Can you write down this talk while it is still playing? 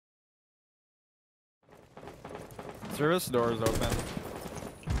Service door is open.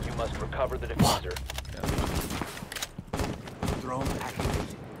 You must recover the diffuser. Drone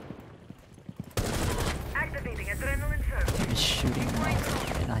activated. Activating adrenaline surge. He was shooting me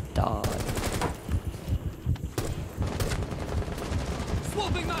and I died.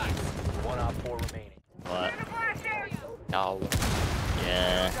 Swapping mags. 1 op 4 remaining. What? No.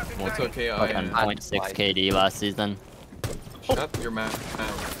 Yeah. It's okay, Fucking I 0.6 KD last season. shut your mouth.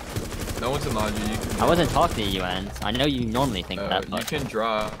 No one's in Logi. You can I wasn't talking to you, Ens. I know you normally think that, you but can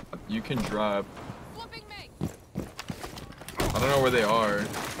drop. You can drop. I don't know where they are.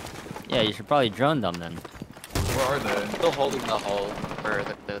 yeah, you should probably drone them then. Where are they? Still holding the hull, or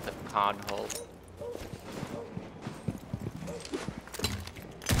the con hull.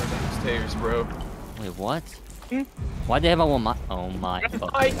 Stairs, bro. Wait, what? Why'd they have a one my? Oh my Oh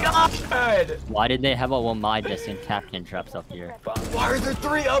fuck. my god! Why did they have a one my just in captain traps up here? Why are there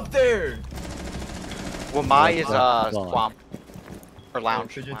 3 up there? Well, my is God. swamp or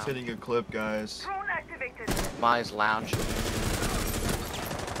lounge. Pigeon's Lounge. hitting a clip, guys. Drone activated. My is lounge.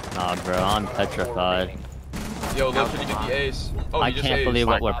 Nah, bro, I'm petrified. Yo, look, did you get the ace? Oh, I you just can't aced. believe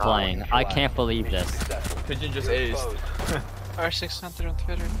what we're playing. I can't believe this. Pigeon just aced. R600 on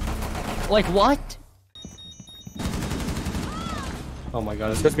Twitter. Like what? Oh my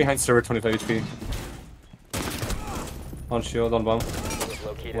god, it's just behind server 25 HP. On shield, on bomb.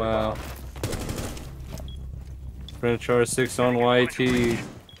 Wow. Furniture 6 on YT.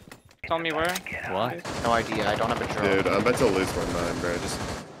 Tell me where. What? No idea. I don't have a drone. Dude, I'm about to lose my mind, bro. Just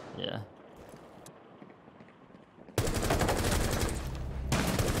Yeah.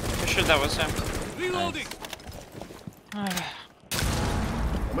 For sure that was him. Reloading. I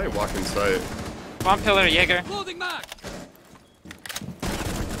might walk in sight. One pillar, Jaeger. Loading mag.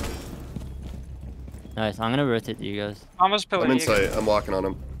 Nice, I'm gonna rotate to you guys. Almost pillar, I'm in Jaeger. sight. I'm walking on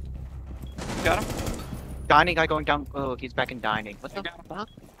him. Got him? Dining guy going down. Oh, he's back in dining. What the fuck?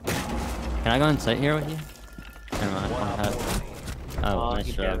 Can I go inside here with you? Never mind, I don't have. Oh, nice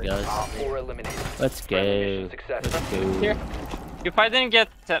job, guys. Op 4 eliminated. Let's go. Mission success. Let's go. Here. If I didn't get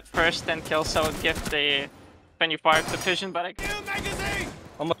that first 10 kills, I would get the 25 division, but I New magazine.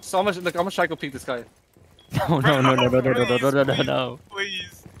 I'm gonna psycho peek this guy. No, no, no, no, no, no, no, no, no, no, no.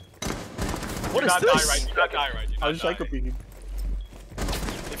 Please. What is Die this? right. Do not die right. Do I not was die. psycho peeking.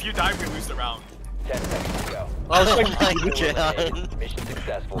 If you die, we lose the round. 10 seconds to go. I was psycho my peeking. god. Eliminated. Mission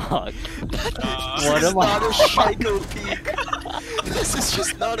successful. Fuck. Uh, What am Not a I? psycho peek. This is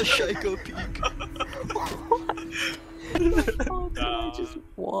just not a psycho peek. What did I just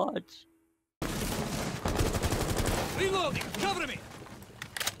watch? Reloading. Cover me.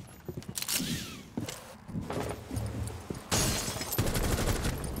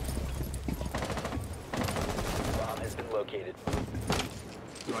 Bomb has been located.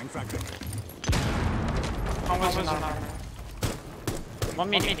 Throwing frag grenade. almost was on armor. One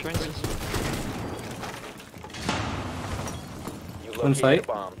meeting, Quincy. You On located site. a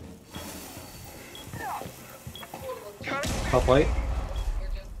bomb. Top white.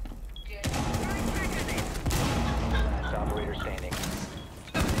 Last operator standing.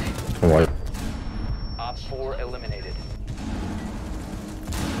 What? Op 4 eliminated.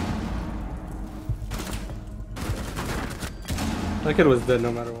 That kid was dead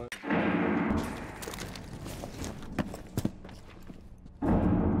no matter what.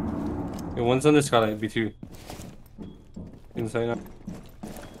 Yo, one's on the skylight, B2. Inside now.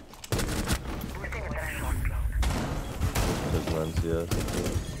 There's lens, yeah.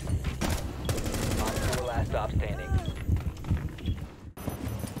 Op 4 last stop standing.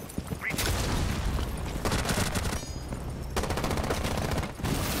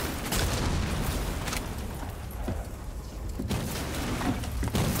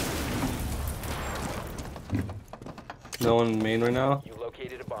 No one main right now. You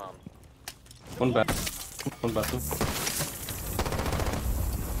located a bomb. One back. One bathroom.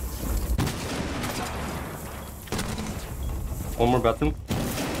 One more bathroom.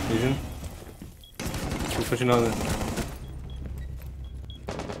 Asian. He's pushing on it.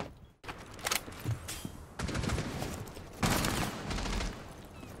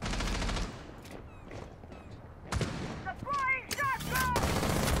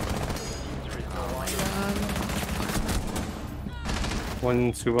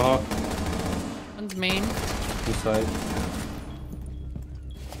 One scuba hawk One's main. inside.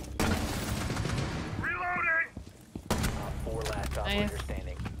 Op 4 last operator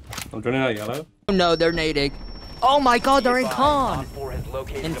standing. I'm joining out yellow. Oh no, they're nading. Oh my god, they're in Op con! 4 has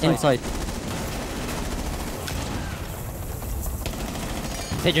located a bomb. Inside.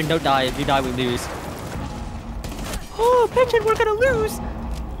 Pigeon, don't die. If you die, we lose. Oh, Pigeon, we're gonna lose!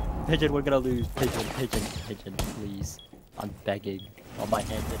 Pigeon, we're gonna lose. Pigeon, pigeon, pigeon, please. I'm begging on my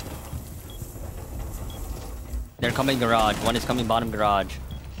head. They're coming garage. One is coming bottom garage.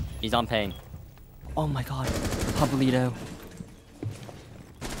 He's on pain. Oh my god. Pablito.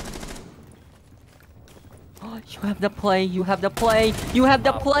 Oh, you have the play. You have the play. You have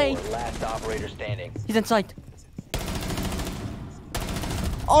the Op play. 4, last operator standing. He's in sight.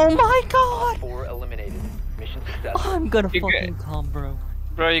 Oh my god. 4 eliminated. Mission successful. I'm gonna You fucking come, bro.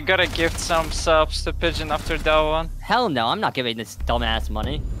 Bro, you gotta gift some subs to Pigeon after that one. Hell no, I'm not giving this dumbass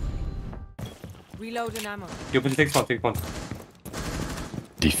money. Reloading ammo. Yo, but take one, take one.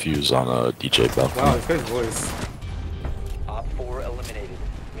 Defuse on a DJ balcony. Wow, this guy's voice. Op 4 eliminated.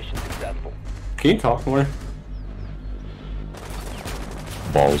 Mission successful. Can you talk more?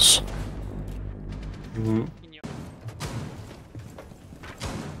 Balls. Mm-hmm.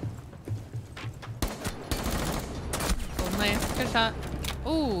 Oh, nice. Good shot.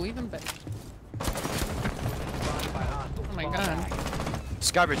 Ooh, even better. Oh my god.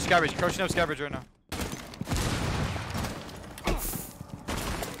 Skybridge, Skybridge. Crouching up Skybridge right now.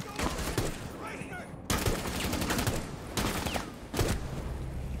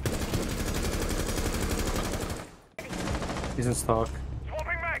 He's in stock.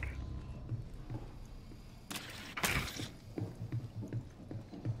 Swapping back.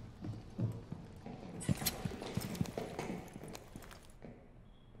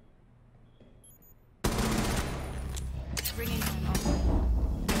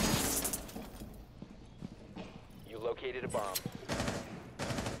 You located a bomb.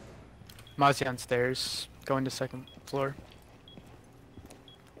 Mozzie on stairs. Going to second floor.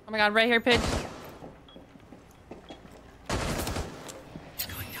 Oh my god, right here, pitch.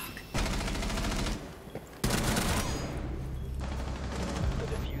 The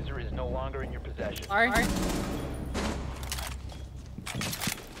diffuser is no longer in your possession. Sorry.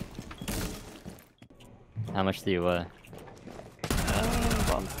 How much do you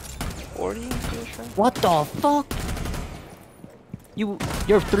 40? What the fuck?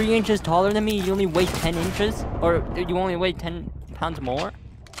 You're 3 inches taller than me, you only weigh 10 inches? Or you only weigh 10 pounds more?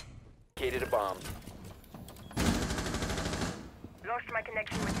 Located a bomb. Lost my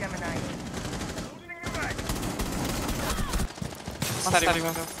connection with Gemini. Losing you back. Steady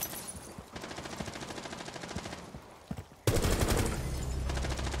window.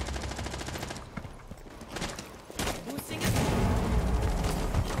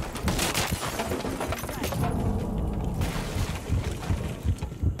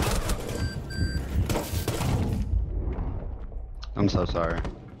 I'm so sorry.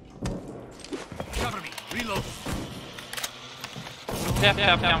 Cover me. Reload.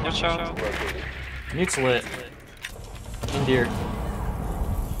 Yeah, watch out. Located. Mute's lit. Indeer.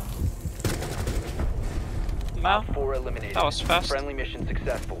 Mal? Op 4 eliminated. That was fast. Friendly mission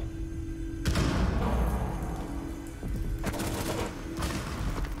successful.